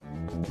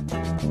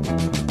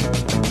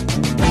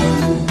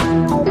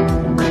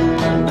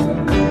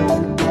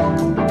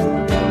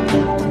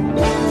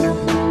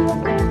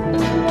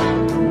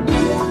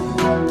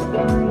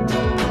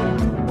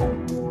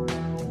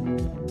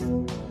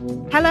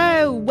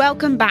Hello,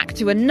 welcome back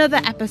to another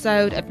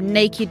episode of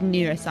Naked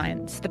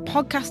Neuroscience, the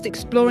podcast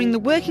exploring the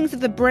workings of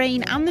the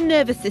brain and the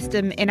nervous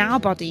system in our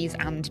bodies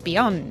and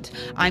beyond.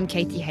 I'm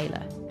Katie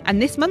Haylor,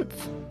 and this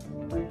month...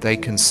 They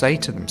can say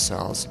to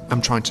themselves,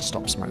 I'm trying to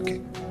stop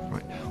smoking,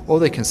 right? Or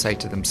they can say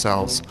to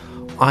themselves,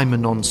 I'm a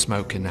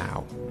non-smoker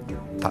now.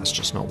 That's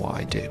just not what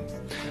I do.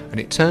 And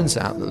it turns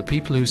out that the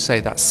people who say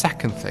that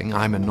second thing,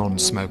 I'm a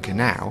non-smoker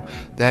now,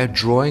 they're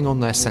drawing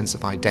on their sense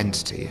of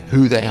identity,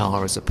 who they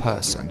are as a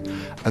person,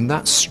 and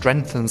that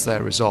strengthens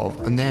their resolve,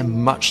 and they're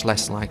much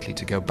less likely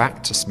to go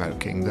back to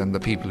smoking than the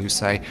people who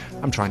say,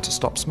 I'm trying to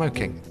stop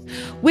smoking.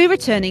 We're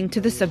returning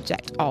to the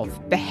subject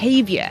of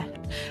behaviour,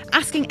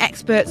 asking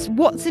experts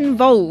what's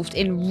involved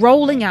in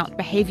rolling out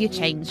behaviour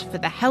change for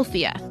the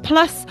healthier.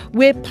 Plus,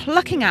 we're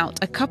plucking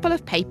out a couple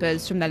of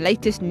papers from the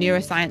latest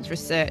neuroscience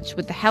research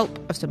with the help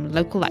of some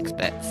local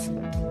experts.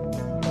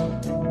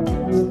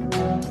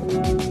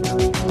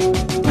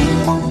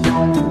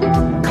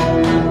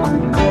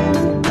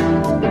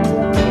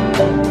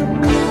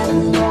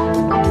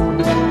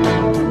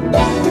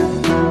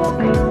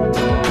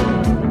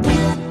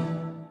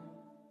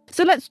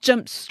 So let's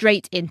jump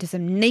straight into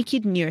some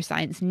naked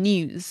neuroscience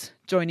news.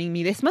 Joining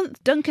me this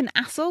month, Duncan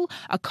Assel,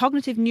 a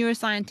cognitive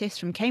neuroscientist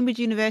from Cambridge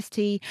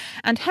University,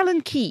 and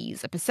Helen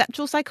Keyes, a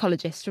perceptual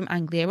psychologist from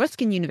Anglia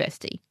Ruskin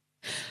University.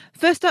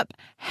 First up,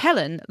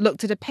 Helen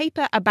looked at a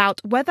paper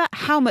about whether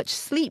how much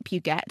sleep you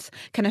get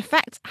can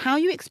affect how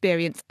you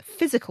experience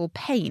physical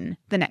pain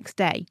the next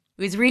day.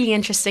 It was really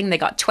interesting. They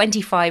got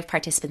 25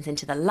 participants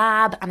into the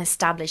lab and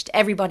established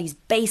everybody's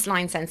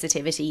baseline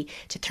sensitivity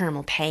to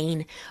thermal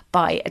pain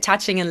by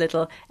attaching a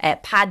little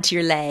pad to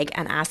your leg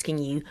and asking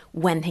you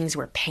when things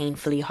were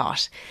painfully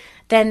hot.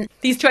 Then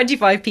these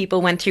 25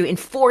 people went through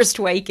enforced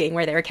waking,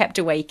 where they were kept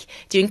awake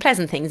doing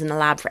pleasant things in the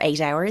lab for 8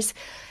 hours.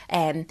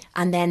 And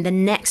then the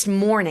next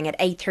morning at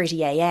 8:30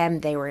 a.m,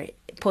 they were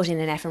put in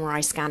an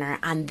fMRI scanner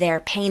and their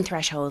pain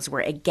thresholds were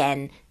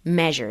again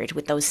measured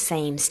with those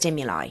same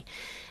stimuli.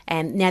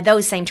 Now,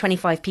 those same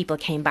 25 people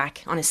came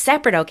back on a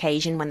separate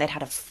occasion when they'd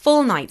had a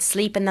full night's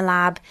sleep in the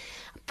lab,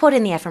 put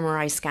in the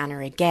fMRI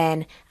scanner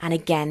again, and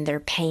again their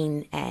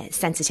pain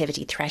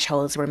sensitivity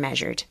thresholds were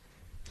measured.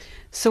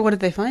 So what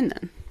did they find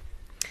then?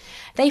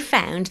 They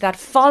found that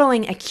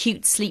following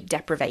acute sleep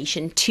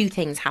deprivation, two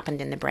things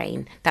happened in the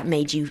brain that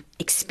made you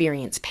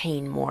experience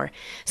pain more.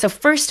 So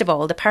first of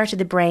all, the part of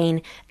the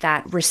brain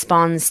that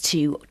responds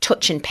to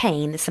touch and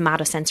pain, the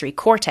somatosensory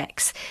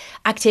cortex,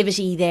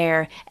 activity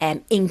there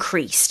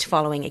increased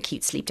following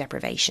acute sleep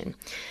deprivation.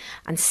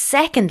 And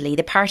secondly,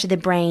 the part of the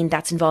brain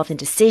that's involved in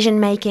decision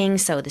making,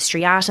 so the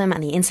striatum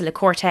and the insular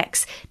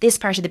cortex, this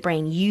part of the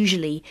brain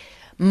usually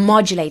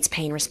modulates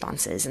pain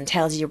responses and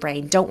tells your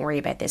brain, don't worry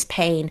about this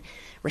pain.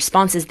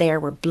 Responses there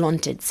were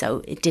blunted,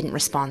 so it didn't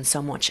respond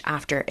so much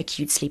after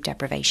acute sleep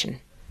deprivation.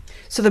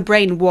 So the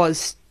brain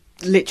was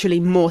literally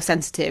more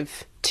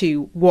sensitive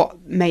to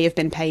what may have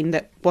been pain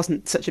that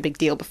wasn't such a big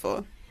deal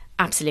before?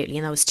 Absolutely,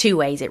 in those two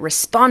ways. It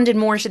responded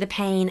more to the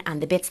pain,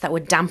 and the bits that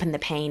would dampen the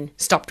pain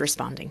stopped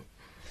responding.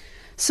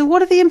 So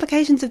what are the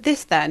implications of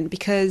this then?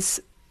 Because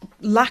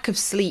lack of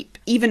sleep,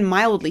 even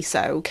mildly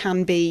so,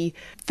 can be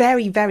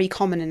very, very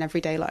common in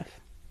everyday life.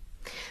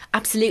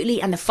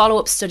 Absolutely, and the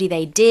follow-up study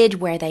they did,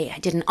 where they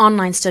did an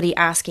online study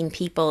asking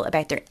people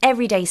about their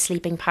everyday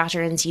sleeping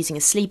patterns using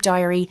a sleep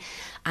diary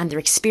and their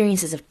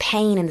experiences of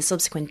pain in the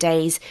subsequent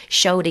days,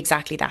 showed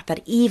exactly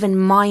that even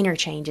minor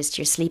changes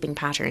to your sleeping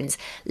patterns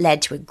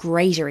led to a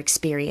greater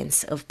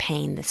experience of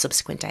pain the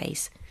subsequent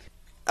days.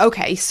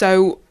 Okay,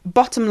 so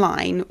bottom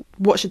line,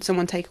 what should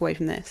someone take away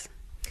from this?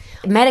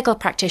 Medical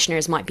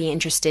practitioners might be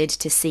interested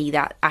to see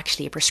that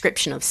actually a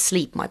prescription of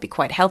sleep might be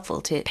quite helpful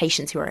to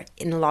patients who are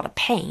in a lot of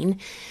pain,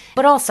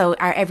 but also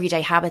our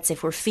everyday habits.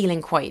 If we're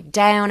feeling quite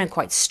down and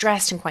quite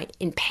stressed and quite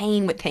in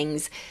pain with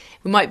things,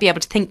 we might be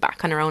able to think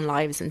back on our own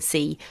lives and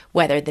see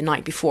whether the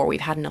night before we've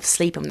had enough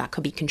sleep and that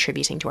could be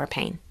contributing to our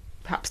pain.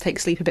 Perhaps take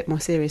sleep a bit more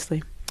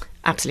seriously.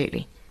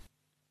 Absolutely.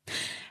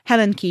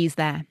 Helen Keyes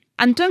there.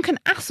 And Duncan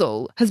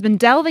Assel has been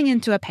delving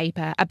into a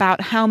paper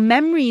about how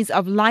memories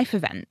of life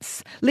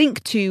events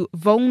link to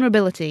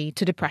vulnerability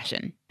to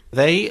depression.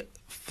 They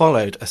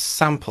followed a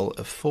sample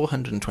of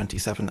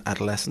 427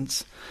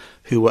 adolescents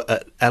who were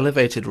at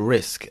elevated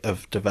risk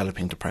of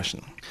developing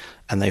depression.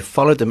 And they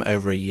followed them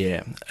over a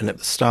year. And at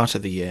the start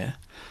of the year,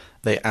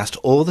 they asked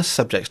all the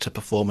subjects to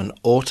perform an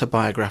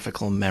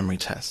autobiographical memory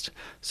test.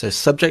 So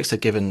subjects are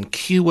given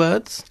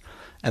keywords,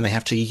 and they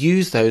have to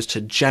use those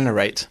to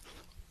generate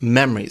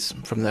memories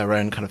from their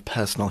own kind of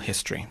personal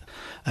history.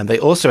 And they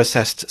also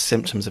assessed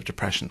symptoms of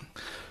depression.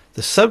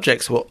 The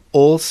subjects were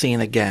all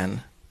seen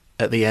again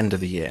at the end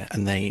of the year,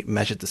 and they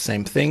measured the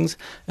same things,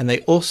 and they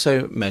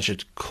also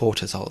measured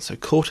cortisol. So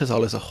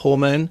cortisol is a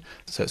hormone,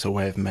 so it's a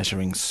way of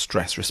measuring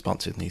stress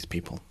response in these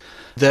people.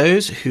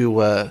 Those who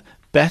were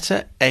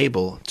better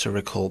able to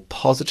recall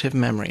positive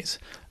memories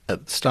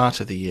at the start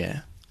of the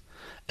year.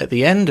 At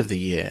the end of the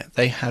year,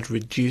 they had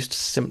reduced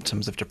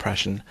symptoms of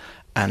depression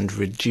and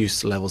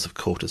reduced levels of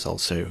cortisol,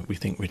 so we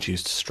think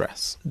reduced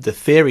stress. The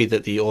theory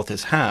that the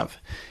authors have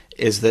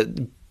is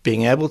that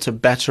being able to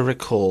better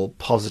recall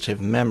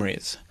positive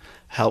memories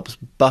helps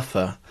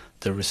buffer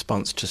the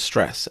response to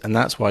stress, and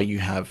that's why you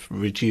have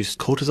reduced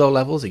cortisol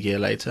levels a year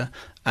later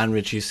and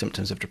reduced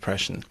symptoms of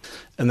depression.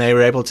 And they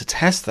were able to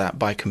test that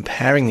by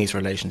comparing these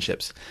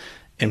relationships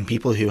in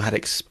people who had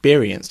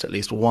experienced at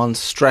least one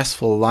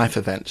stressful life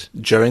event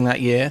during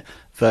that year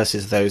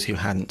versus those who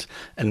hadn't.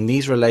 And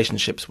these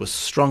relationships were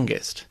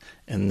strongest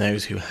in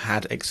those who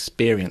had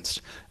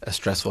experienced a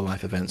stressful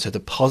life event. So the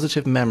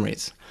positive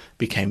memories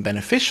became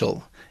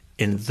beneficial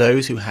in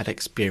those who had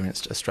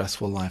experienced a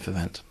stressful life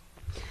event.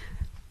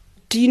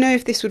 Do you know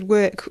if this would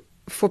work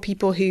for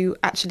people who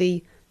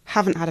actually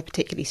haven't had a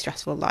particularly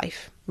stressful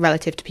life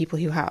relative to people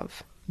who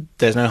have?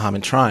 There's no harm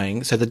in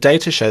trying. So the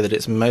data show that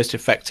it's most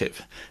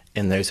effective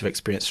in those who've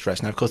experienced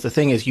stress. Now, of course, the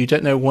thing is you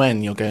don't know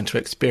when you're going to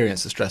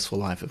experience a stressful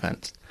life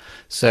event.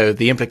 So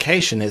the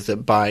implication is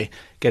that by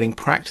getting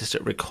practiced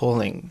at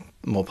recalling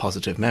more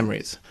positive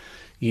memories,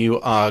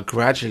 you are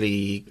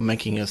gradually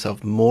making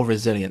yourself more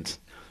resilient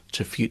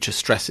to future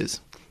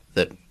stresses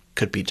that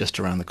could be just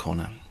around the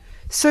corner.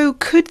 So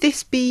could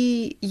this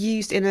be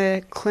used in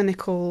a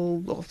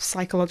clinical or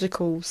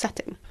psychological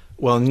setting?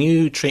 Well,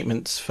 new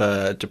treatments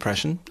for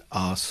depression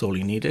are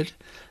sorely needed,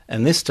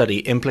 and this study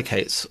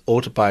implicates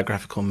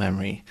autobiographical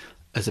memory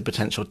as a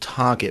potential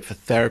target for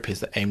therapies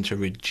that aim to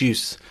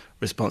reduce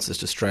responses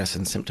to stress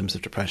and symptoms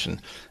of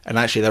depression. And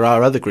actually, there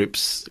are other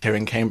groups here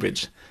in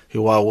Cambridge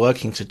who are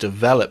working to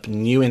develop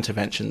new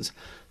interventions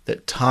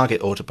that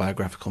target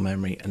autobiographical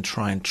memory and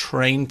try and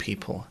train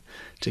people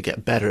to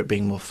get better at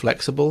being more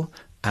flexible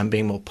and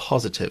being more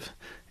positive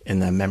in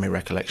their memory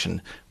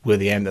recollection, with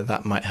the aim that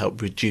that might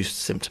help reduce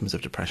symptoms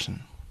of depression.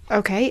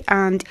 Okay,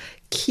 and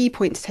key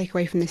point to take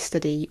away from this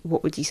study,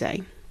 what would you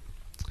say?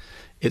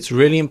 It's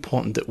really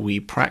important that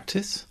we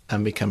practice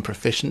and become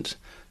proficient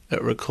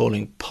at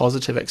recalling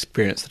positive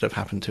experiences that have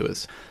happened to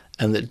us,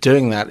 and that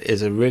doing that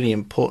is a really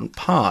important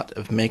part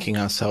of making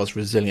ourselves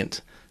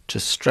resilient to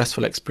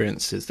stressful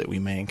experiences that we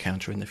may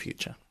encounter in the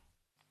future.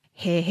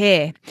 Hear,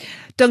 hear.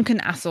 Duncan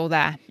Assel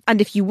there. And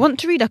if you want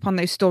to read up on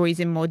those stories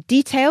in more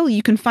detail,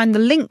 you can find the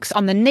links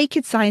on the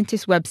Naked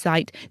Scientist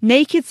website,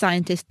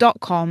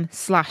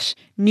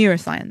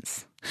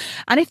 nakedscientist.com/neuroscience.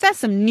 And if there's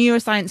some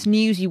neuroscience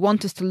news you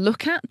want us to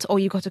look at, or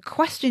you've got a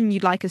question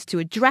you'd like us to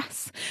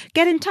address,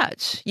 get in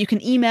touch. You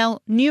can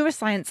email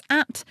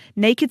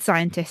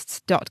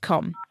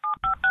neuroscience@nakedscientists.com.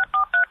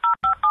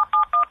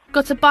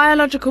 Got a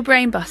biological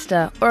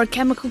brainbuster or a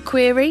chemical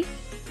query?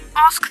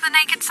 Ask the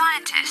Naked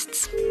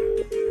Scientists.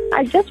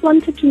 I just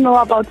wanted to know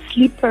about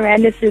sleep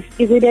paralysis.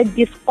 Is it a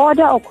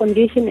disorder or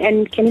condition,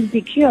 and can it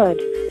be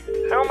cured?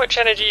 How much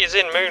energy is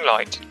in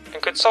moonlight?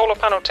 And could solar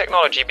panel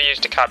technology be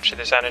used to capture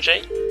this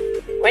energy?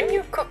 When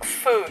you cook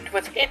food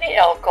with any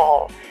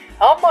alcohol,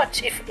 how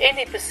much, if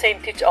any,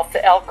 percentage of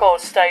the alcohol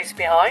stays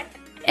behind?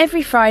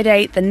 Every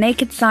Friday, the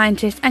Naked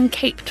Scientist and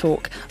Cape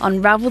Talk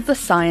unravel the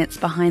science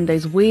behind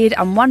those weird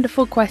and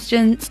wonderful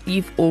questions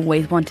you've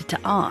always wanted to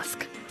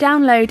ask.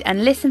 Download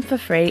and listen for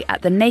free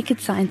at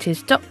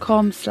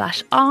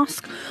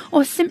thenakedscientist.com/ask,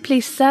 or simply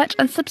search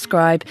and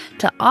subscribe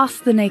to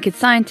Ask the Naked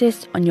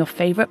Scientist on your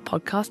favourite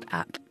podcast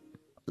app.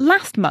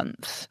 Last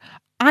month,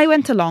 I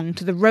went along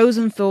to the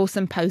Rosenthal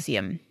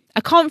Symposuim,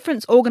 a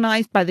conference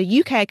organised by the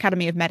UK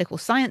Academy of Medical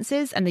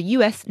Sciences and the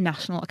US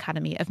National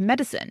Academy of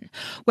Medicine,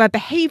 where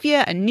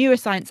behaviour and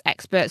neuroscience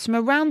experts from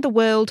around the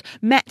world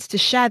met to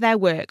share their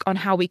work on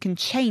how we can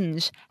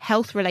change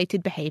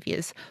health-related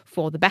behaviours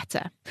for the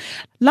better.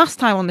 Last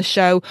time on the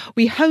show,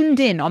 we honed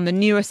in on the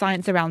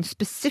neuroscience around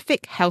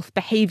specific health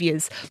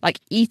behaviours like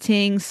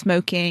eating,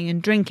 smoking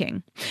and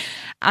drinking.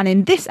 And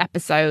in this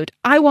episode,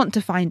 I want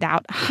to find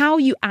out how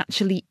you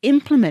actually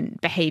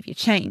implement behaviour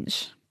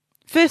change.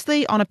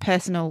 Firstly, on a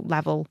personal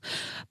level,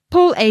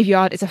 Paul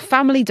Aveyard is a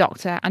family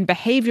doctor and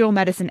behavioural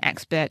medicine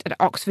expert at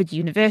Oxford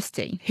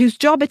University, whose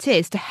job it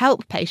is to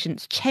help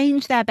patients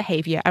change their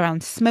behaviour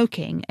around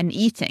smoking and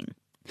eating.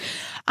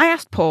 I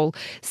asked Paul,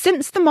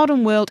 since the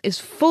modern world is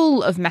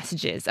full of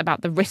messages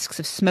about the risks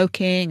of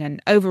smoking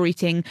and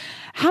overeating,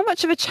 how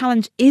much of a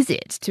challenge is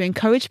it to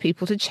encourage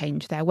people to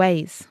change their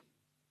ways?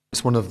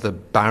 It's one of the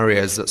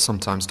barriers that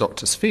sometimes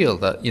doctors feel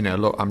that,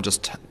 look, I'm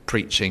just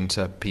preaching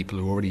to people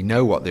who already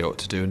know what they ought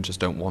to do and just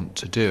don't want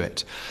to do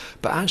it.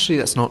 But actually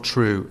that's not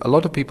true. A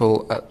lot of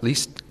people, at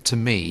least to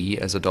me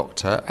as a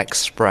doctor,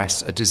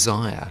 express a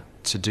desire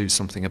to do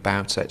something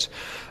about it.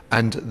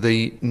 And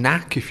the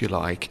knack, if you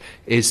like,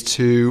 is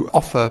to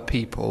offer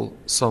people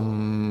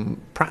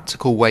some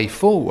practical way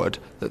forward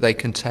that they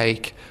can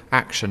take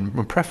action,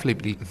 and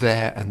preferably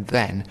there and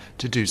then,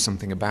 to do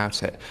something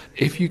about it.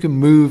 If you can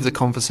move the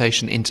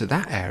conversation into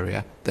that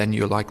area, then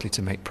you're likely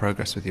to make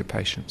progress with your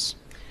patients.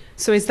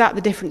 So is that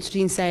the difference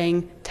between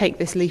saying, take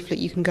this leaflet,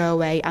 you can go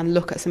away and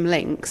look at some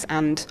links,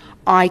 and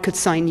I could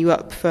sign you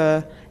up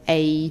for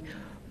a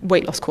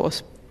weight loss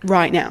course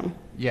right now?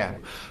 Yeah.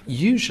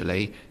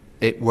 Usually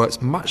it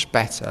works much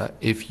better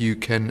if you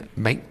can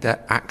make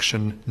their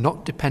action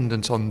not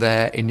dependent on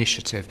their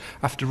initiative.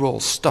 After all,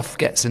 stuff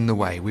gets in the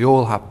way. We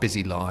all have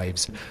busy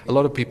lives. A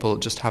lot of people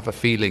just have a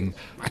feeling,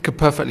 I could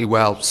perfectly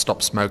well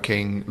stop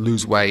smoking,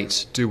 lose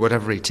weight, do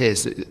whatever it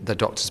is that the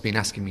doctor's been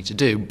asking me to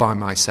do by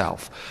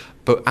myself.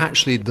 But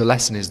actually the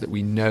lesson is that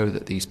we know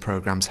that these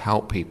programs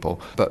help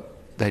people, but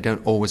they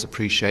don't always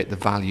appreciate the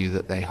value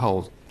that they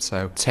hold.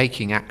 So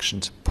taking action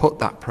to put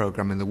that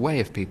program in the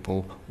way of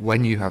people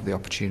when you have the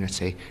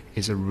opportunity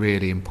is a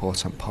really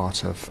important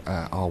part of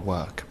our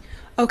work.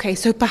 Okay,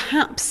 so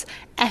perhaps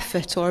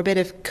effort or a bit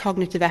of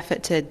cognitive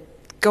effort to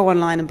go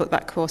online and book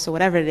that course or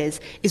whatever it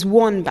is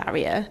one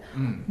barrier.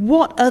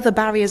 What other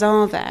barriers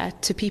are there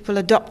to people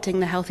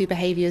adopting the healthy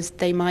behaviours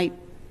they might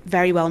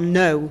very well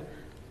know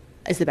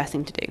is the best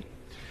thing to do?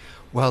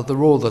 Well, there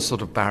are all the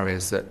sort of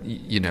barriers that,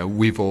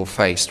 we've all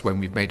faced when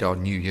we've made our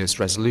New Year's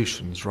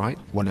resolutions, right?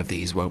 One of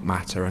these won't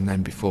matter, and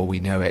then before we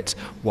know it,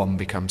 one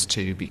becomes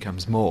two,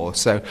 becomes more.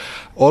 So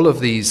all of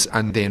these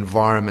and the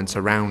environment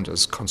around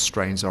us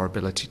constrains our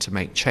ability to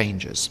make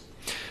changes.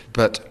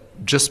 But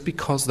just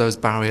because those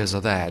barriers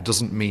are there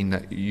doesn't mean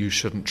that you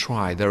shouldn't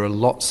try. There are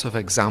lots of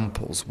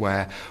examples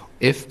where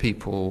if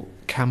people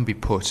can be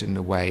put in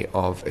the way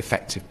of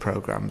effective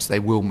programs, they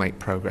will make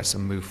progress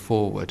and move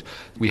forward.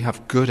 We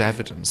have good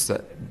evidence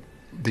that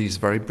these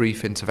very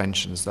brief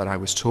interventions that I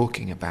was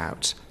talking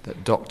about,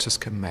 that doctors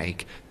can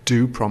make,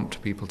 do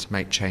prompt people to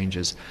make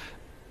changes.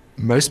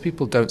 Most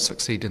people don't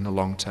succeed in the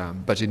long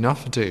term, but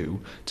enough do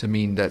to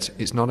mean that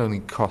it's not only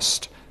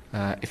cost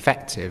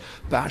effective,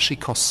 but actually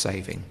cost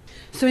saving.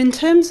 So in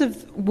terms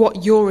of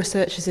what your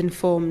research has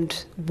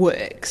informed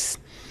works,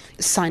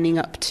 signing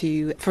up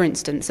to, for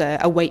instance,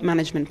 a weight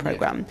management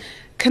program,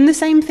 can the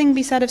same thing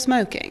be said of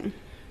smoking?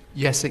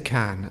 Yes, it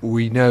can.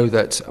 We know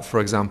that, for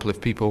example, if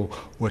people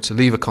were to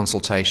leave a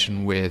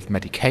consultation with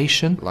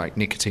medication, like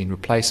nicotine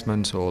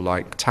replacement or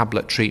like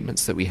tablet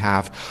treatments that we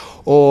have,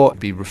 or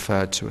be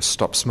referred to a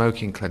stop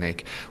smoking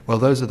clinic, well,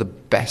 those are the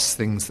best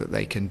things that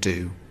they can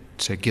do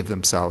to give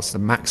themselves, to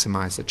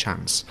maximise the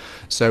chance.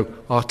 So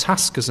our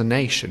task as a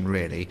nation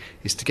really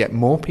is to get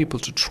more people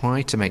to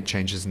try to make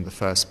changes in the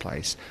first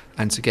place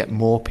and to get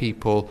more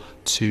people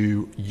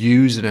to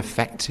use an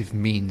effective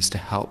means to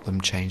help them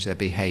change their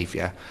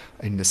behaviour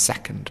in the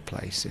second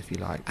place, if you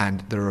like. And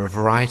there are a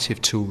variety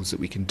of tools that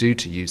we can do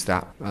to use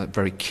that. A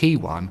very key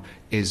one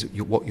is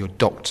what your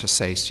doctor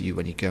says to you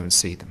when you go and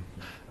see them.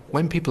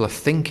 When people are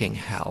thinking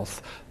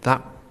health,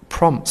 that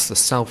prompts the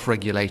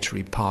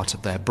self-regulatory part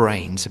of their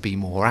brain to be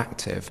more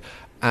active,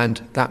 and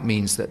that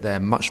means that they're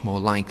much more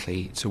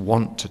likely to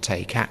want to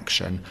take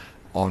action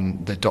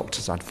on the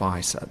doctor's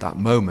advice at that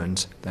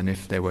moment than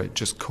if they were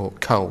just caught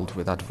cold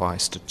with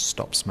advice to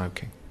stop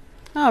smoking.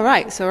 Oh,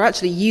 right. So we're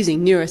actually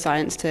using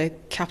neuroscience to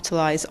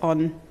capitalise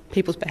on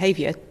people's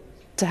behaviour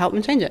to help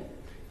them change it.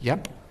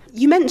 Yep.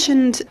 You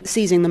mentioned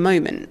seizing the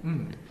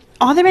moment.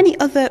 Are there any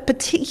other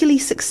particularly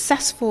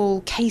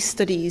successful case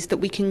studies that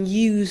we can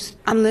use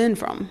and learn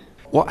from?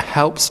 What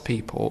helps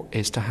people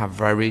is to have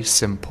very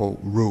simple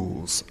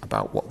rules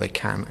about what they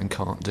can and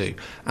can't do.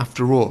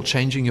 After all,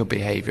 changing your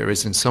behaviour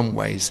is in some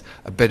ways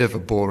a bit of a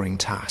boring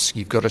task.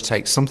 You've got to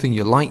take something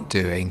you like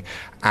doing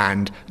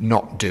and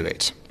not do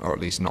it, or at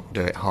least not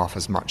do it half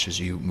as much as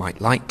you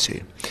might like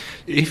to.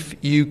 If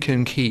you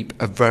can keep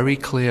a very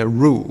clear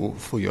rule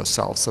for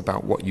yourselves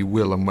about what you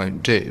will and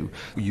won't do,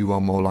 you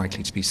are more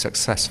likely to be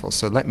successful.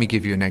 So let me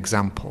give you an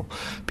example.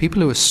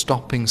 People who are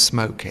stopping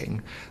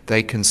smoking,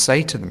 they can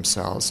say to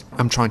themselves,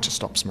 I'm trying to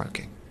stop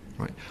smoking,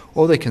 right?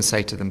 Or they can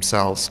say to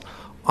themselves,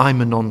 I'm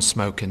a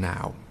non-smoker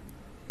now.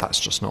 That's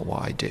just not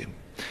what I do.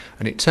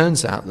 And it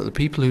turns out that the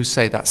people who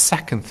say that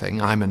second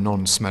thing, I'm a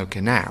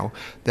non-smoker now,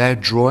 they're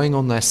drawing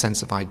on their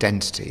sense of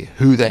identity,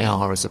 who they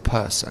are as a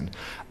person,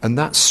 and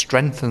that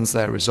strengthens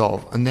their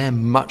resolve, and they're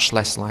much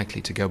less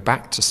likely to go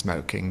back to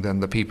smoking than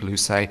the people who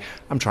say,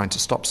 I'm trying to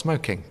stop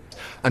smoking.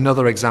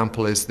 Another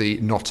example is the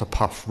not a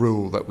puff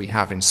rule that we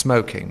have in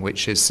smoking,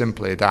 which is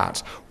simply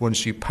that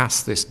once you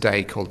pass this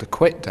day called the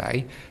quit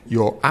day,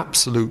 your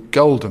absolute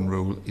golden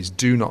rule is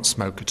do not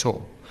smoke at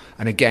all.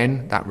 And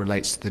again, that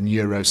relates to the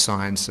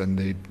neuroscience and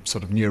the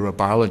sort of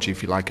neurobiology,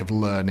 if you like, of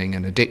learning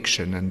and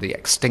addiction and the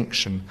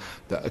extinction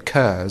that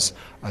occurs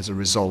as a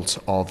result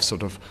of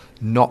sort of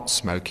not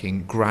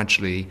smoking.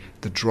 Gradually,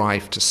 the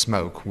drive to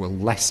smoke will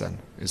lessen.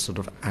 It's sort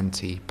of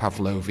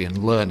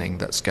anti-Pavlovian learning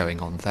that's going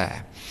on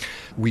there.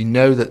 We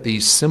know that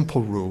these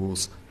simple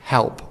rules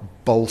help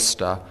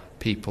bolster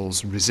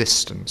people's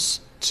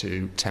resistance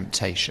to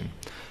temptation.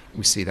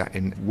 We see that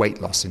in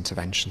weight loss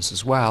interventions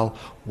as well,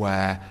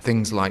 where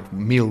things like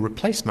meal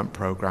replacement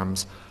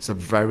programs, it's a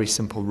very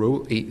simple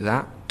rule, eat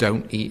that,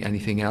 don't eat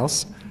anything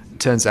else. It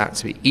turns out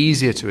to be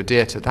easier to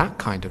adhere to that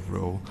kind of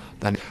rule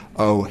than,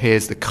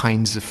 here's the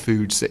kinds of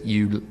foods that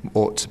you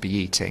ought to be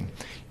eating.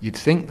 You'd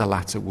think the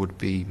latter would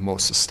be more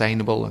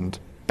sustainable and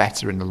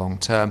better in the long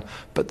term,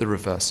 but the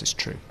reverse is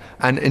true.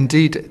 And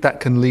indeed, that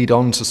can lead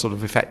on to sort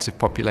of effective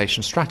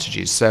population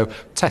strategies. So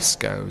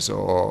Tesco's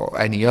or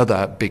any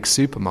other big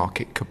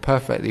supermarket could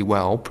perfectly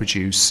well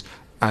produce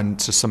and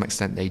to some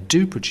extent they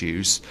do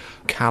produce,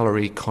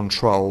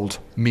 calorie-controlled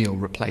meal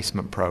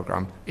replacement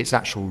program. It's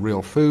actual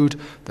real food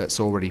that's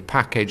already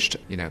packaged.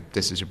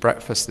 This is your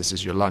breakfast, this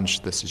is your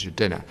lunch, this is your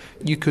dinner.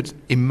 You could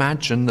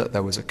imagine that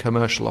there was a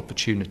commercial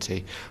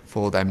opportunity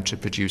for them to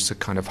produce a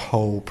kind of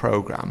whole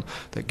program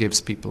that gives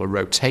people a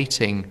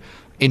rotating,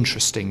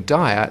 interesting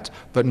diet,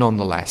 but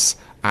nonetheless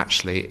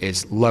actually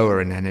is lower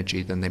in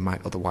energy than they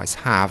might otherwise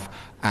have.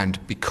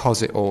 And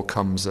because it all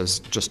comes as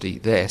just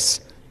eat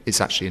this, it's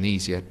actually an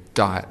easier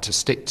diet to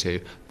stick to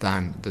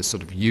than the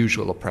sort of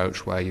usual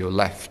approach where you're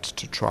left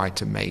to try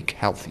to make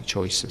healthy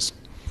choices.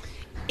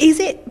 Is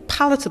it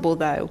palatable,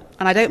 though?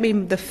 And I don't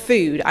mean the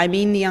food, I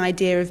mean the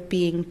idea of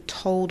being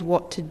told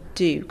what to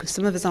do, because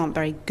some of us aren't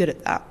very good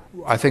at that.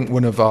 I think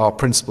one of our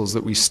principles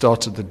that we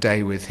started the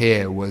day with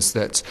here was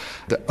that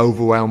the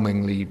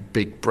overwhelmingly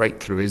big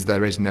breakthrough is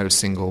there is no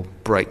single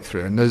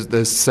breakthrough, and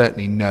there's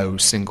certainly no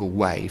single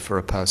way for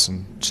a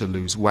person to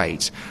lose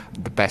weight.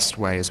 The best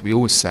way, as we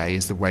always say,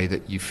 is the way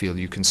that you feel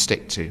you can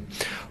stick to.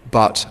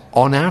 But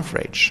on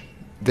average,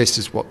 this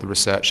is what the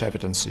research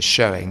evidence is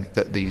showing,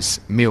 that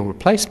these meal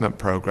replacement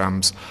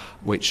programs,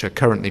 which are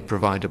currently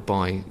provided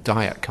by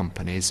diet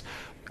companies,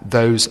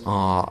 those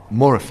are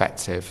more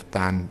effective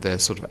than the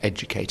sort of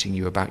educating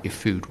you about your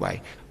food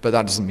way. But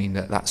that doesn't mean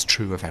that that's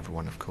true of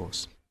everyone, of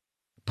course.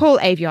 Paul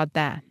Aveyard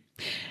there.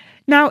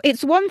 Now,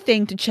 it's one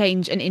thing to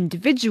change an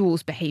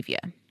individual's behaviour,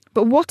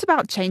 but what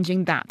about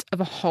changing that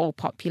of a whole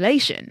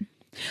population?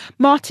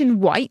 Martin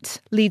White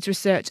leads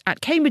research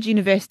at Cambridge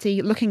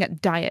University looking at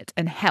diet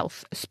and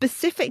health,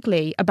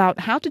 specifically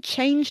about how to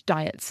change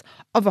diets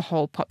of a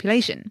whole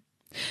population.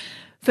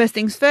 First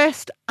things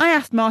first, I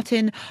asked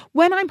Martin,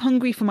 when I'm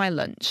hungry for my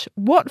lunch,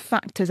 what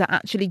factors are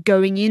actually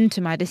going into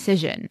my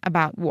decision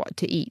about what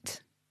to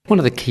eat? One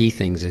of the key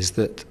things is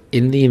that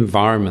in the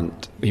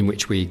environment in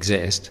which we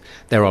exist,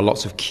 there are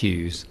lots of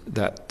cues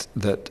that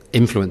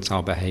influence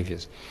our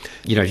behaviours.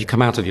 If you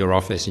come out of your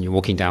office and you're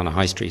walking down a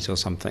high street or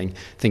something,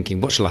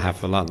 thinking, what shall I have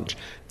for lunch?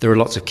 There are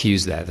lots of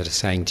cues there that are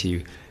saying to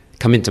you,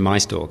 come into my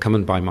store, come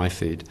and buy my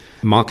food.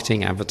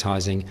 Marketing,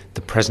 advertising,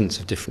 the presence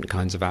of different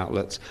kinds of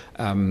outlets.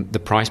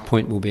 The price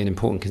point will be an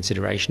important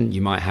consideration.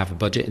 You might have a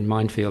budget in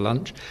mind for your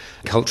lunch.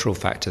 Cultural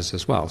factors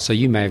as well. So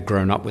you may have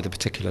grown up with a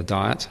particular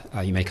diet.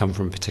 You may come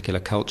from a particular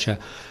culture.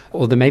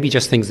 Or there may be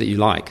just things that you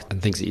like and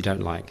things that you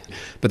don't like.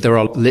 But there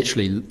are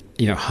literally,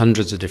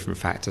 hundreds of different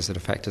factors that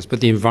affect us.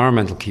 But the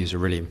environmental cues are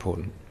really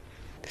important.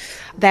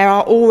 There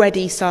are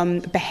already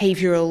some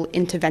behavioural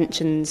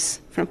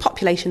interventions from a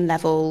population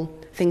level.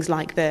 Things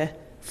like the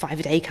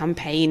 5-a-day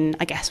campaign,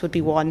 I guess, would be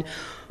one.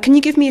 Can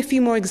you give me a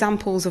few more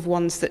examples of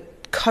ones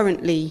that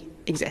currently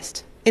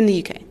exist in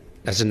the UK?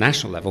 At a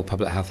national level,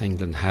 Public Health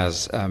England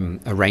has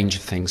a range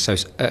of things. So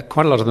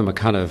quite a lot of them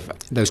are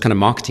those kind of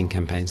marketing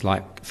campaigns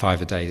like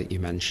 5-a-day that you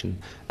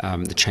mentioned,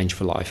 the Change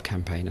for Life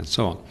campaign and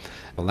so on.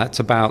 Well, that's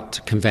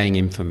about conveying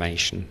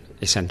information,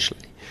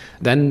 essentially.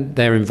 Then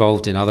they're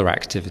involved in other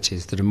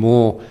activities that are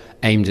more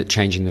aimed at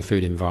changing the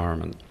food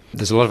environment.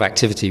 There's a lot of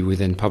activity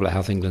within Public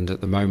Health England at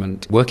the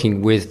moment,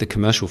 working with the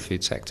commercial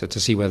food sector to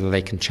see whether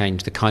they can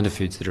change the kind of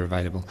foods that are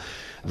available,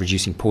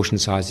 reducing portion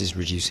sizes,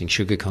 reducing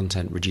sugar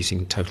content,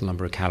 reducing total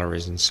number of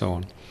calories, and so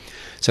on.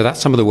 So that's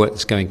some of the work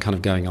that's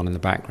going on in the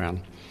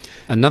background.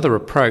 Another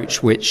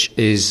approach, which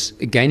is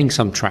gaining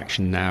some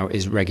traction now,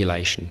 is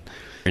regulation.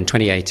 In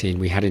 2018,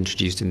 we had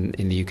introduced in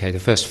the UK the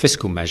first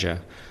fiscal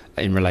measure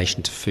in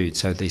relation to food,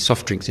 so the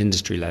soft drinks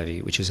industry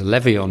levy, which is a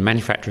levy on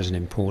manufacturers and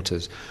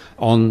importers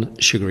on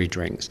sugary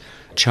drinks,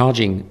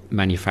 charging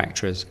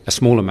manufacturers a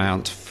small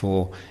amount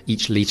for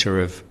each litre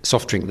of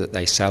soft drink that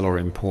they sell or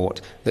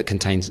import that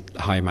contains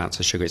high amounts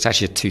of sugar. It's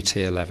actually a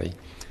 2-tier levy.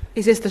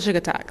 Is this the sugar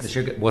tax?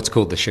 What's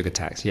called the sugar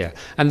tax, yeah.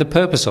 And the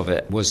purpose of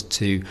it was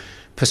to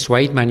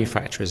persuade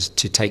manufacturers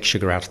to take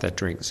sugar out of their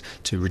drinks,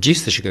 to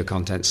reduce the sugar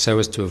content so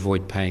as to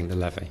avoid paying the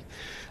levy.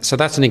 So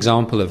that's an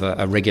example of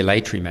a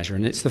regulatory measure,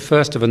 and it's the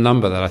first of a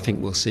number that I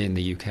think we'll see in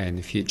the UK in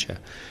the future.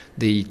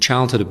 The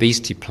Childhood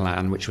Obesity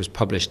Plan, which was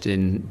published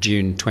in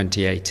June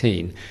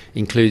 2018,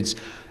 includes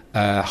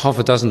half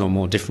a dozen or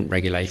more different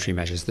regulatory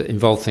measures that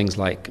involve things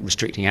like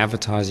restricting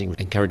advertising,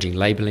 encouraging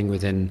labelling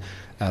within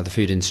the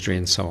food industry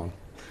and so on.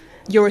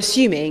 You're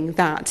assuming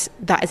that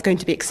that is going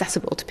to be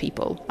accessible to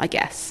people, I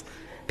guess.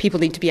 People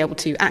need to be able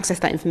to access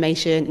that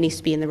information, it needs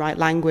to be in the right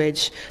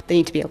language, they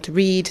need to be able to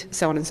read,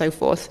 so on and so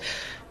forth.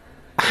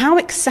 How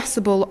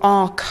accessible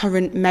are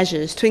current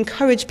measures to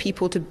encourage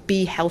people to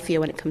be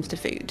healthier when it comes to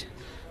food?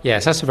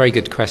 Yes, that's a very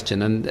good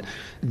question. And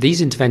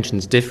these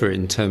interventions differ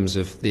in terms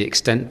of the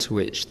extent to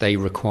which they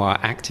require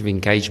active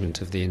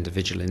engagement of the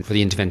individual for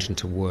the intervention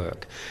to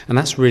work. And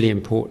that's really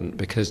important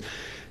because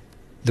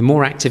the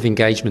more active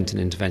engagement an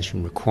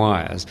intervention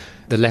requires,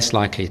 the less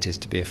likely it is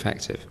to be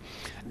effective.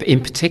 But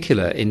in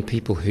particular, in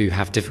people who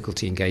have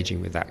difficulty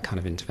engaging with that kind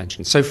of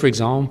intervention. So, for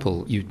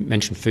example, you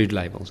mentioned food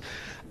labels.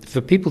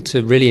 For people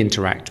to really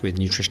interact with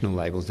nutritional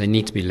labels, they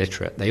need to be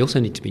literate. They also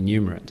need to be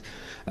numerate.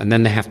 And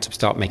then they have to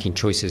start making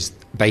choices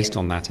based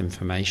on that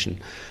information.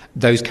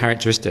 Those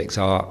characteristics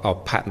are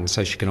patterned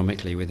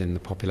socioeconomically within the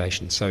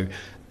population. So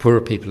Poorer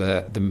people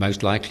are the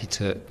most likely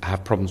to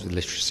have problems with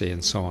literacy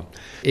and so on.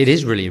 It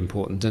is really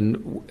important,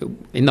 and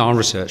in our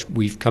research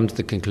we've come to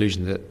the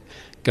conclusion that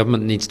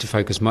government needs to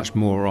focus much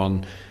more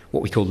on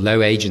what we call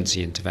low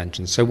agency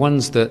interventions, so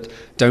ones that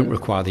don't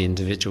require the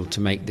individual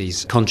to make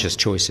these conscious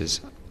choices.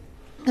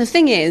 The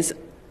thing is,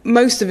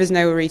 most of us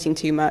know we're eating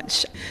too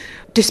much.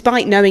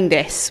 Despite knowing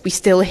this, we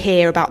still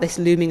hear about this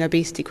looming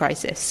obesity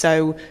crisis,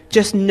 so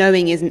just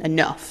knowing isn't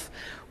enough.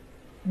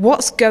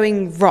 What's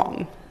going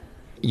wrong?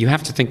 You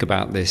have to think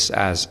about this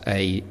as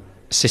a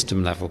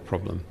system-level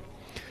problem.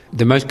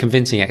 The most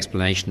convincing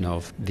explanation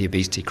of the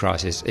obesity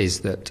crisis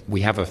is that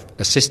we have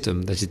a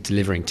system that is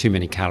delivering too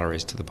many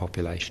calories to the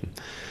population.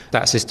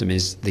 That system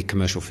is the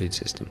commercial food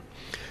system.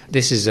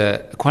 This is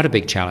quite a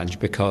big challenge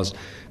because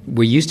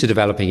we're used to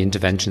developing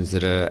interventions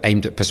that are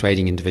aimed at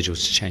persuading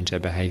individuals to change their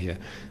behaviour.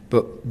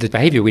 But the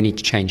behaviour we need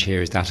to change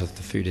here is that of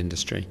the food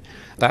industry.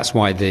 That's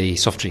why the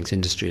soft drinks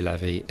industry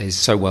levy is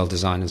so well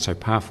designed and so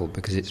powerful,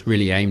 because it's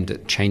really aimed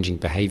at changing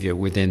behaviour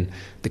within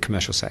the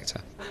commercial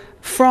sector.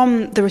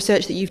 From the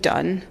research that you've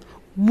done,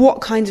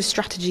 what kinds of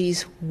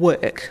strategies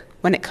work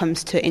when it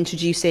comes to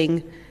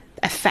introducing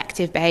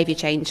effective behaviour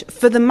change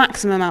for the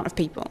maximum amount of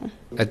people?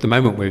 At the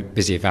moment we're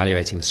busy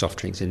evaluating the soft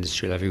drinks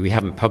industry levy. We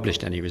haven't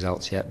published any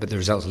results yet, but the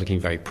results are looking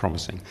very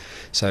promising.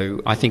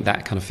 So I think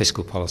that kind of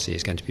fiscal policy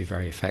is going to be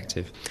very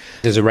effective.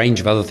 There's a range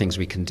of other things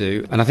we can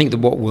do, and I think that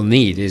what we'll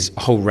need is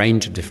a whole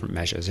range of different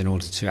measures in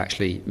order to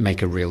actually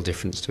make a real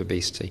difference to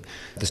obesity.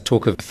 There's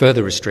talk of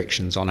further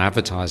restrictions on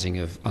advertising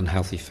of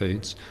unhealthy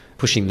foods,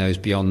 pushing those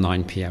beyond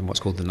 9 p.m, what's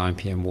called the 9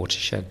 p.m.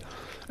 watershed.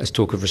 There's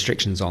talk of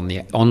restrictions on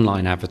the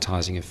online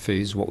advertising of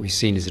foods. What we've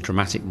seen is a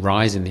dramatic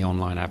rise in the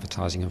online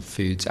advertising of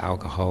foods,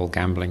 alcohol,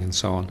 gambling and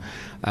so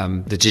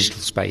on. The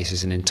digital space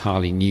is an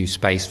entirely new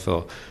space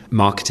for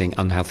marketing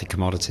unhealthy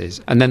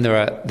commodities. And then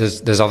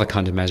there's other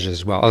kind of measures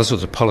as well, other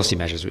sorts of policy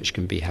measures which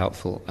can be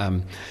helpful.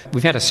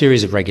 We've had a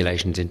series of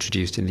regulations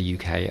introduced in the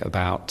UK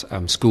about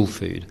school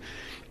food.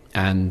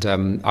 And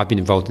I've been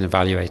involved in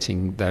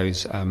evaluating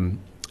those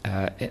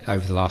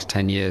over the last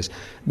 10 years.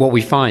 What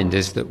we find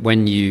is that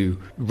when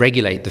you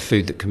regulate the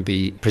food that can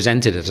be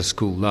presented at a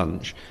school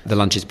lunch, the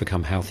lunches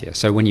become healthier.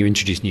 So when you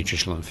introduce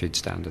nutritional and food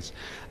standards,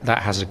 that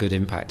has a good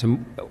impact.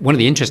 And one of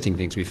the interesting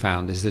things we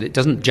found is that it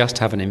doesn't just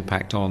have an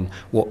impact on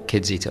what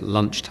kids eat at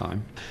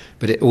lunchtime,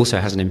 but it also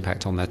has an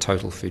impact on their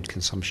total food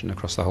consumption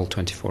across the whole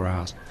 24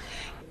 hours.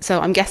 So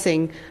I'm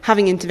guessing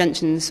having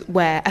interventions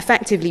where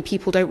effectively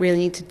people don't really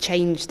need to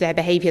change their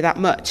behaviour that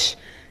much,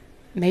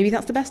 maybe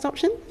that's the best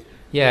option?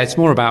 Yeah, it's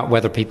more about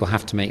whether people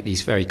have to make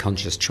these very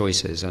conscious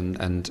choices,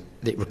 and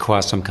it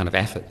requires some kind of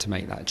effort to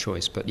make that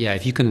choice. But yeah,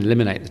 if you can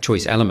eliminate the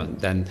choice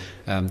element, then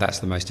that's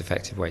the most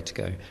effective way to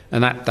go.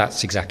 And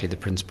that's exactly the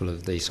principle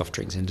of the soft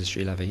drinks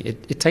industry levy.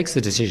 It takes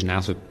the decision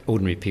out of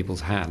ordinary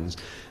people's hands,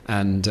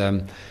 and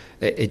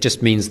it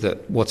just means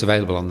that what's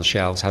available on the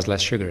shelves has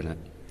less sugar in it.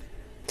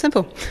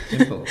 Simple.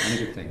 Simple, and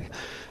a good thing.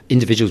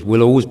 Individuals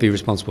will always be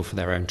responsible for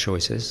their own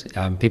choices.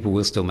 People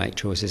will still make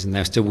choices, and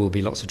there still will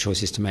be lots of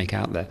choices to make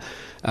out there.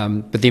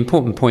 But the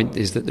important point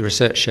is that the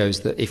research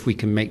shows that if we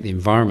can make the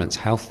environments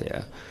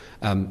healthier,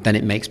 then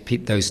it makes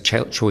those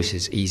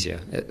choices easier.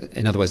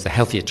 In other words, the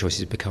healthier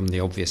choices become the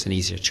obvious and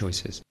easier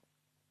choices.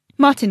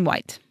 Martin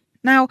White.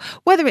 Now,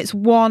 whether it's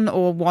 1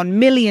 or 1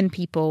 million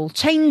people,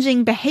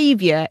 changing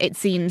behaviour, it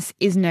seems,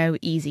 is no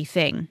easy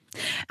thing.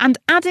 And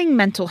adding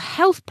mental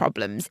health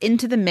problems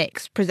into the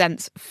mix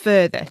presents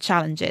further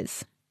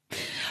challenges.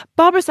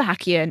 Barbara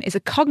Sahakian is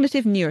a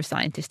cognitive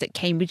neuroscientist at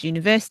Cambridge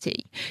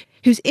University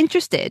who's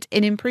interested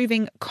in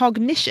improving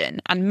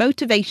cognition and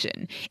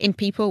motivation in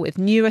people with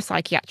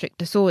neuropsychiatric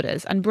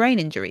disorders and brain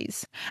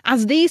injuries,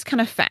 as these can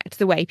affect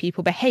the way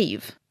people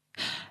behave.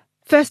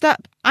 First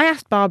up, I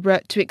asked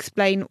Barbara to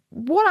explain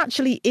what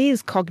actually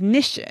is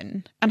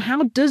cognition and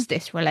how does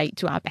this relate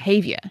to our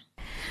behaviour?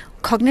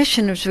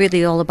 Cognition is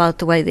really all about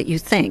the way that you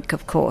think,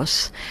 of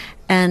course,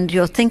 and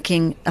your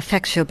thinking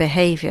affects your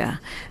behaviour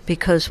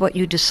because what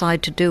you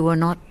decide to do or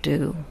not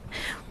do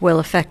will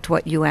affect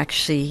what you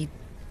actually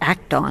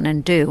act on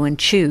and do and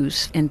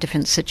choose in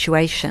different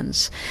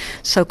situations.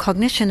 So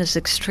cognition is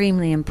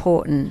extremely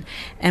important,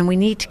 and we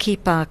need to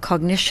keep our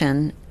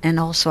cognition and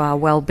also our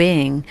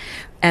well-being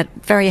at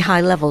very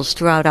high levels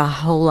throughout our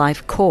whole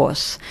life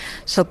course.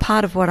 So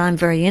part of what I'm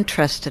very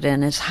interested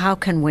in is how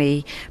can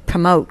we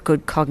promote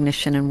good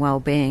cognition and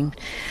well-being.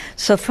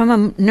 So from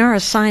a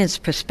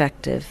neuroscience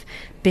perspective,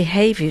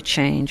 behavior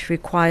change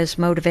requires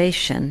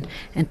motivation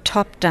and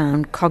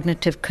top-down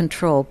cognitive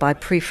control by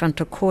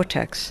prefrontal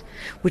cortex,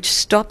 which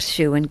stops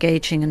you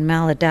engaging in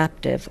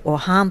maladaptive or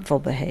harmful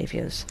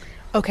behaviors.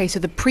 Okay, so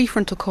the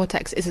prefrontal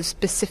cortex is a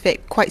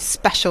specific, quite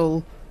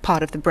special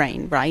part of the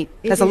brain, right?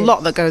 There's a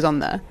lot that goes on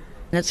there.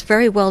 And it's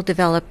very well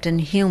developed in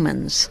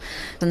humans,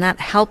 and that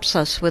helps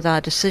us with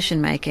our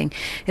decision making.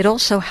 It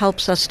also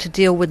helps us to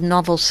deal with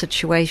novel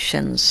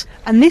situations.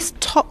 And this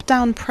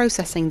top-down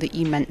processing that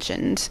you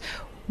mentioned,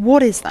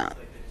 what is that?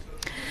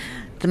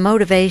 The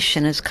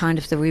motivation is kind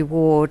of the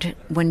reward.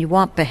 When you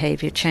want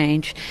behavior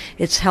change,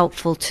 it's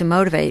helpful to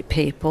motivate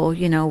people,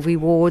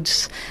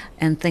 rewards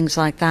and things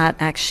like that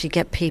actually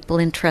get people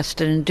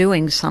interested in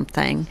doing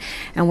something.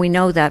 And we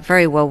know that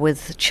very well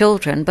with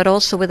children, but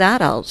also with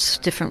adults.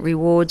 Different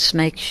rewards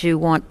makes you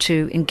want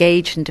to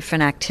engage in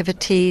different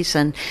activities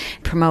and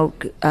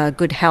promote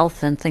good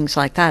health and things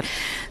like that.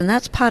 And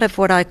that's part of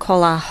what I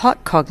call our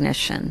hot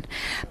cognition.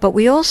 But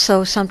we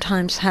also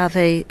sometimes have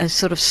a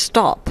sort of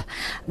stop.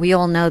 We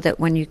all know that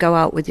when you go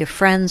out with your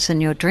friends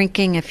and you're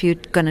drinking, if you're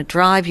going to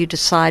drive, you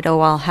decide, oh,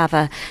 I'll have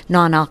a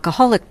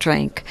non-alcoholic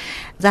drink.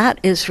 That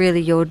is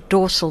really your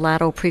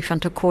dorsolateral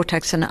prefrontal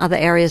cortex and other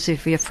areas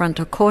of your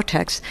frontal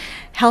cortex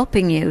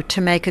helping you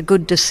to make a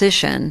good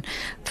decision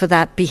for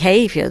that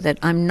behavior, that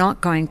I'm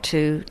not going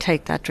to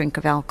take that drink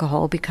of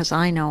alcohol because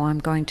I know I'm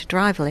going to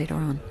drive later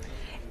on.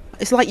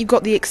 It's like you've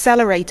got the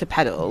accelerator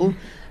pedal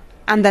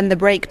and then the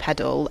brake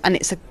pedal, and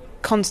it's a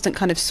constant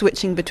kind of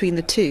switching between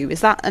the two.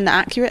 Is that an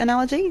accurate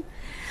analogy?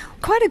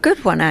 Quite a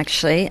good one,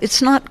 actually.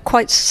 It's not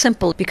quite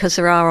simple because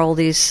there are all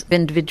these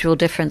individual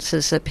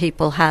differences that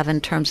people have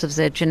in terms of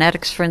their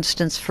genetics, for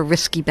instance, for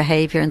risky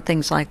behavior and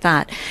things like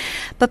that.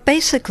 But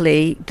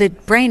basically, the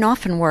brain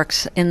often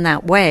works in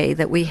that way,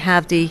 that we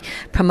have the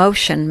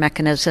promotion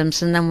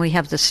mechanisms and then we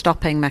have the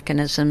stopping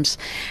mechanisms.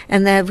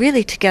 And they're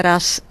really to get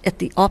us at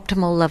the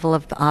optimal level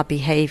of our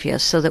behavior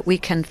so that we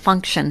can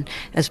function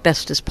as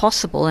best as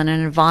possible in an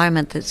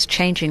environment that's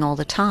changing all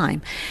the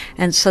time.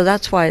 And so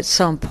that's why it's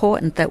so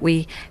important that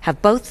we have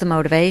both the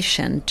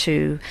motivation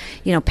to,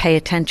 pay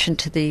attention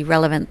to the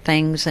relevant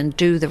things and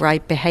do the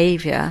right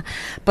behavior,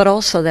 but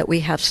also that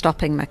we have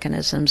stopping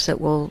mechanisms that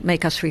will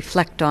make us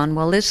reflect on,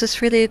 well, is this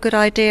really a good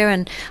idea,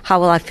 and how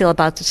will I feel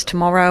about this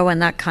tomorrow,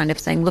 and that kind of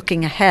thing.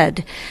 Looking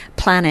ahead,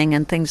 planning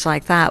and things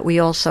like that, we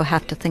also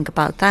have to think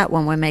about that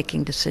when we're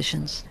making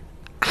decisions.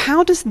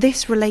 How does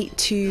this relate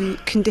to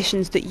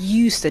conditions that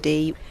you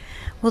study?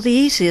 Well, the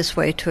easiest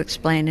way to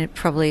explain it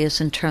probably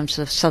is in terms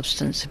of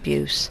substance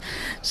abuse.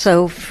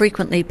 So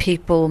frequently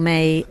people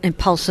may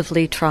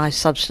impulsively try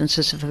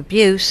substances of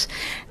abuse.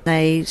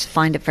 They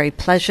find it very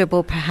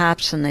pleasurable,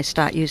 perhaps, and they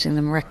start using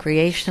them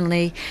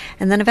recreationally,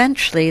 and then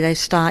eventually they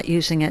start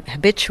using it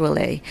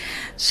habitually.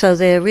 So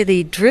they're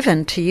really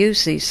driven to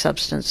use these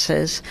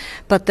substances,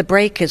 but the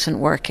brake isn't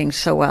working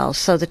so well.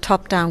 So the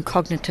top-down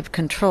cognitive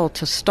control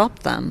to stop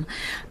them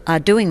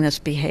doing this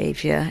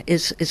behavior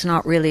is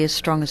not really as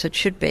strong as it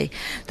should be.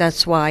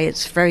 That's why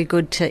it's very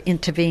good to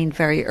intervene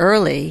very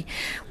early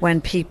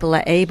when people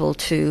are able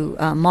to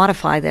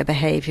modify their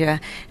behavior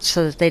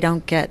so that they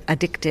don't get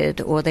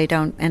addicted or they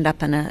don't end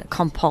up in a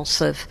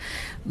compulsive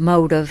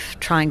mode of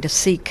trying to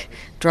seek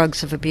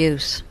drugs of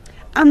abuse.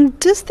 And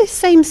does this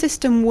same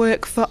system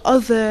work for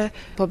other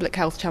public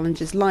health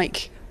challenges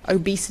like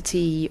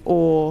obesity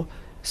or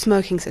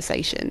smoking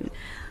cessation?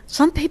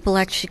 Some people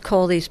actually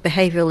call these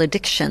behavioral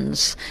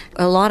addictions.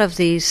 A lot of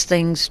these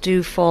things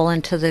do fall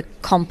into the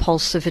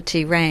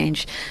compulsivity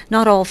range.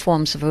 Not all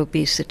forms of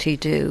obesity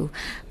do,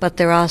 but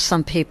there are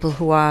some people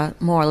who are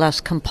more or less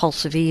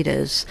compulsive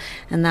eaters,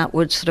 and that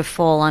would sort of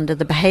fall under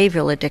the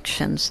behavioral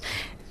addictions.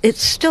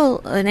 It's still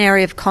an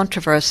area of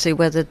controversy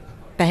whether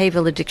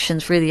behavioral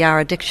addictions really are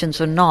addictions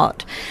or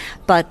not,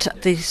 but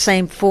the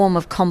same form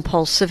of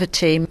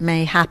compulsivity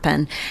may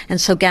happen.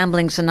 And so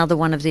gambling's another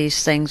one of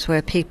these things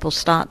where people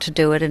start to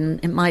do it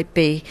and it might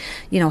be,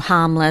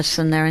 harmless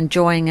and they're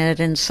enjoying it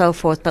and so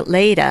forth, but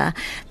later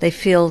they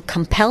feel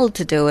compelled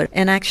to do it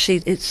and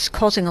actually it's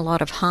causing a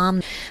lot of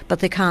harm, but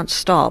they can't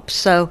stop.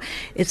 So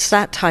it's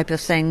that type of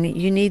thing.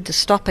 You need the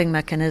stopping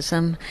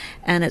mechanism,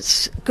 and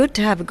it's good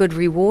to have a good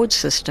reward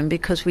system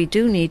because we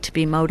do need to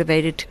be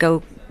motivated to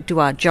go do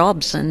our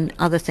jobs and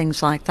other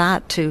things like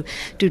that, to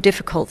do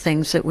difficult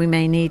things that we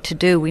may need to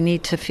do. We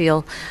need to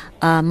feel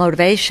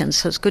motivation,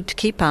 so it's good to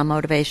keep our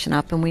motivation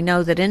up. And we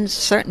know that in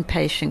certain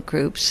patient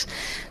groups,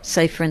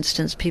 say for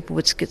instance people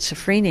with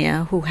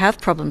schizophrenia who have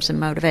problems in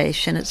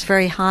motivation, it's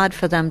very hard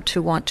for them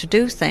to want to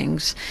do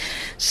things.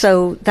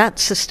 So that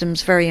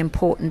system's very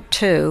important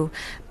too,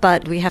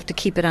 but we have to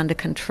keep it under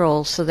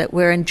control so that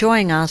we're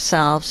enjoying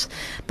ourselves,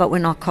 but we're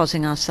not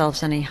causing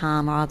ourselves any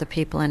harm or other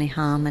people any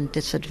harm and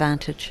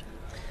disadvantage.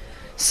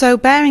 So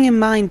bearing in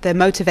mind the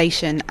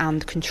motivation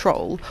and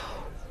control,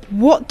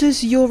 what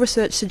does your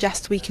research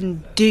suggest we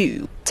can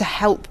do to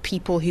help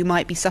people who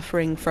might be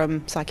suffering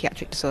from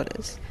psychiatric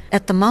disorders?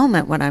 At the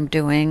moment, what I'm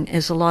doing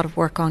is a lot of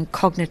work on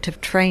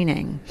cognitive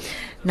training.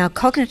 Now,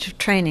 cognitive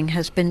training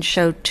has been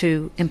shown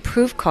to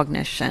improve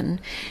cognition.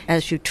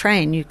 As you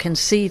train, you can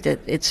see that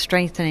it's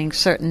strengthening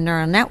certain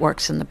neural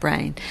networks in the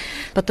brain.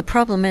 But the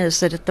problem is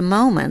that at the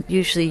moment,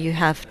 usually you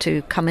have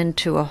to come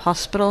into a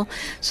hospital,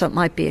 so it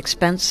might be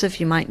expensive.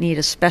 You might need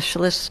a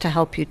specialist to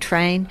help you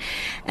train.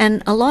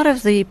 And a lot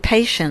of the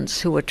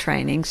patients who are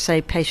training,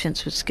 say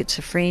patients with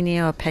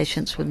schizophrenia or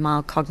patients with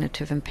mild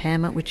cognitive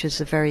impairment, which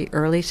is a very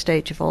early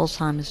stage of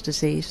Alzheimer's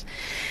disease,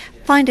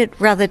 find it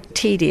rather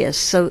tedious,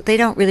 so they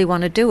don't really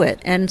want to do it.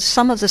 And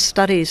some of the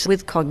studies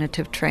with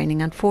cognitive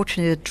training,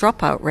 unfortunately, the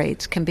dropout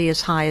rates can be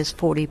as high as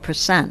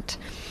 40%.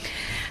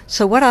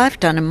 So what I've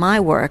done in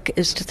my work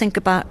is to think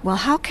about, well,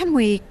 how can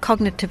we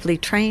cognitively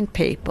train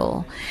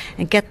people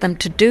and get them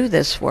to do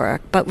this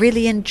work, but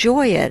really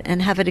enjoy it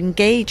and have it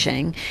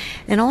engaging?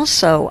 And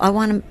also, I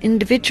want to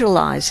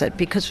individualize it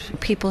because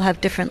people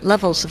have different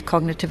levels of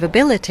cognitive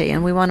ability,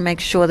 and we want to make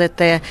sure that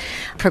they're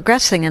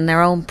progressing in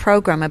their own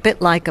program, a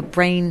bit like a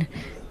brain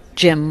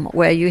gym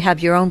where you have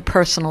your own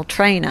personal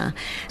trainer.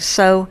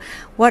 So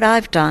what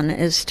I've done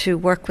is to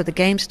work with a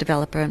games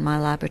developer in my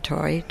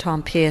laboratory,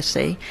 Tom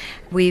Piercy.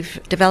 We've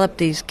developed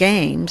these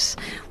games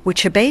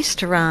which are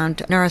based around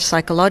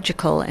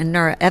neuropsychological and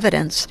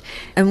neuroevidence,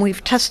 and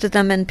we've tested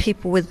them in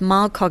people with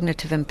mild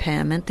cognitive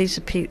impairment. These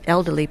are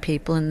elderly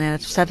people in their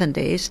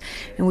 70s,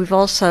 and we've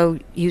also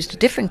used a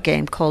different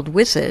game called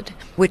Wizard,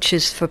 which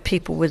is for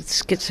people with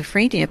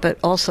schizophrenia, but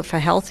also for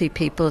healthy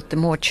people at the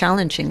more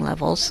challenging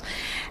levels.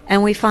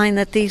 And we find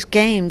that these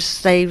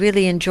games, they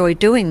really enjoy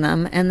doing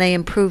them, and they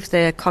improve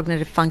their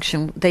cognitive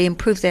function. They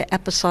improve their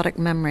episodic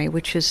memory,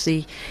 which is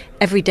the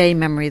everyday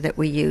memory that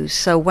we use.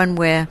 So when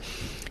we're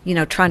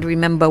trying to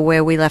remember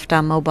where we left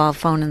our mobile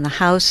phone in the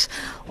house,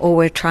 or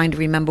we're trying to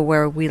remember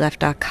where we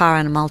left our car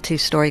in a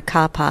multi-story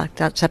car park,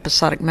 that's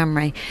episodic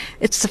memory.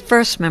 It's the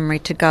first memory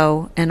to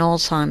go in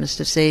Alzheimer's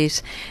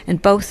disease,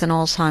 and both in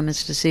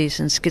Alzheimer's disease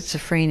and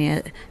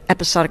schizophrenia,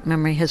 episodic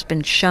memory has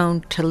been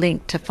shown to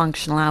link to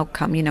functional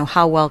outcome.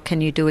 How well can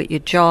you do at your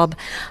job?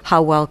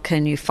 How well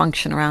can you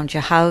function around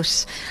your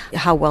house?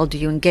 How well do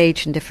you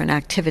engage in different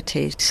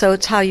activities? So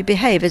it's how you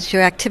behave. It's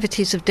your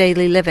activities of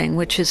daily living,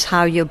 which is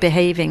how you're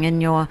behaving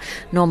in your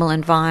normal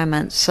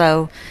environment.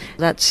 So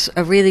that's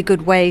a really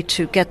good way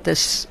to get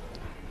this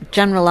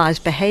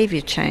generalized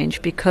behavior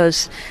change,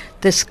 because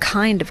this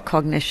kind of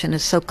cognition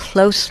is so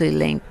closely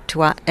linked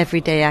to our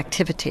everyday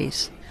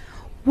activities.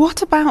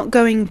 What about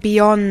going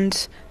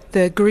beyond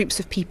the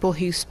groups of people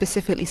who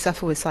specifically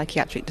suffer with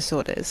psychiatric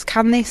disorders?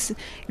 Can this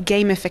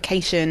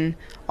gamification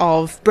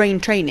of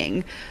brain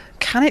training,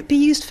 can it be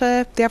used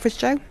for the average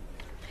Joe?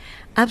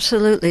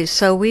 Absolutely.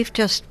 So we've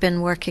just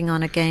been working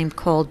on a game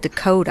called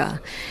Decoder.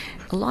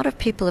 A lot of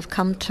people have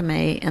come to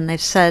me and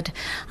they've said,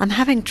 I'm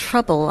having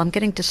trouble, I'm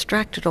getting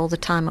distracted all the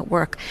time at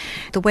work.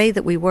 The way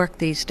that we work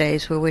these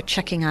days, where we're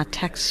checking our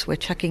texts, we're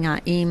checking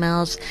our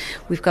emails,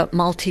 we've got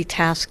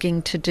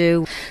multitasking to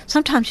do.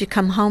 Sometimes you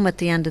come home at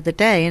the end of the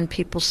day and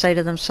people say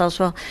to themselves,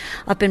 well,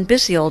 I've been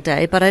busy all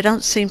day, but I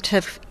don't seem to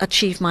have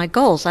achieved my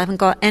goals. I haven't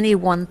got any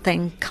one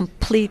thing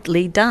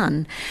completely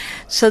done.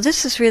 So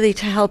this is really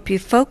to help you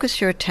focus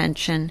your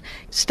attention,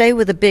 stay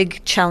with a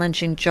big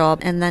challenging job,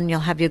 and then you'll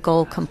have your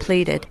goal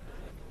completed.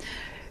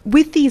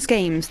 With these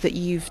games that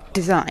you've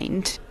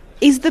designed,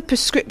 is the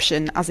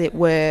prescription, as it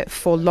were,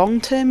 for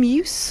long-term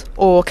use?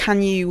 Or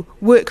can you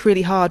work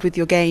really hard with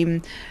your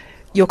game,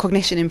 your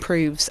cognition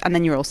improves, and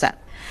then you're all set?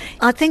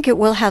 I think it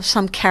will have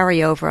some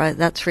carryover.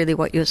 That's really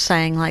what you're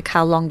saying, like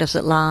how long does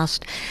it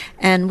last?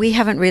 And we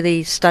haven't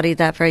really studied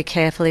that very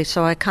carefully,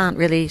 so I can't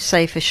really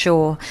say for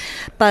sure.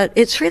 But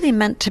it's really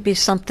meant to be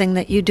something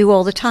that you do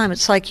all the time.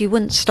 It's like you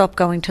wouldn't stop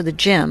going to the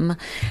gym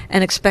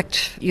and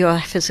expect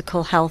your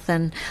physical health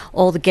and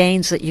all the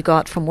gains that you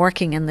got from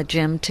working in the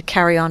gym to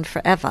carry on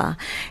forever.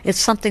 It's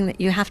something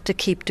that you have to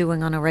keep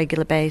doing on a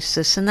regular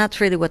basis, and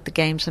that's really what the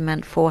games are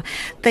meant for.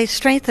 They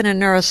strengthen a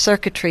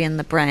neurocircuitry in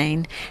the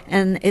brain,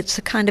 and it's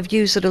a kind of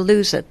use it or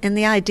lose it. And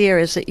the idea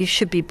is that you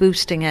should be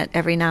boosting it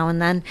every now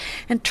and then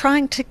and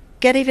trying to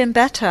get even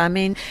better. I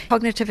mean,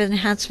 cognitive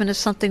enhancement is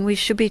something we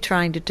should be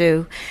trying to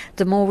do.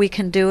 The more we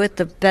can do it,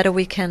 the better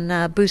we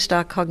can boost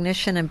our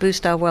cognition and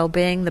boost our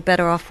well-being, the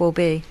better off we'll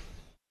be.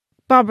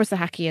 Barbara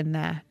Sahakian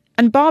there.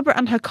 And Barbara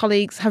and her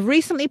colleagues have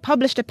recently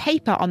published a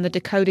paper on the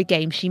Decoder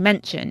game she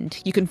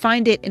mentioned. You can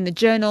find it in the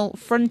journal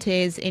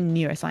Frontiers in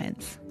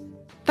Neuroscience.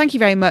 Thank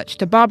you very much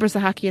to Barbara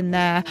Sahakian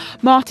there,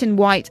 Martin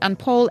White and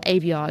Paul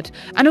Aviard,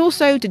 and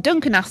also to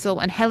Duncan Assel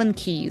and Helen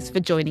Keyes for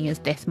joining us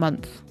this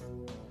month.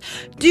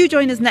 Do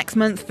join us next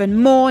month for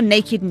more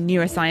Naked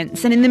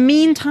Neuroscience, and in the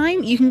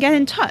meantime you can get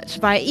in touch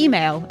via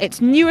email. It's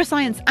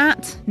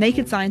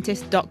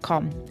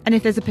neuroscience@nakedscientist.com, and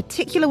if there's a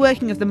particular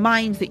working of the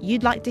mind that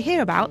you'd like to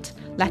hear about,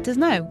 let us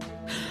know.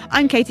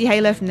 I'm Katie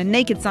Haylor from the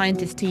Naked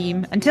Scientist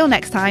team. Until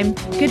next time,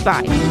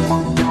 goodbye.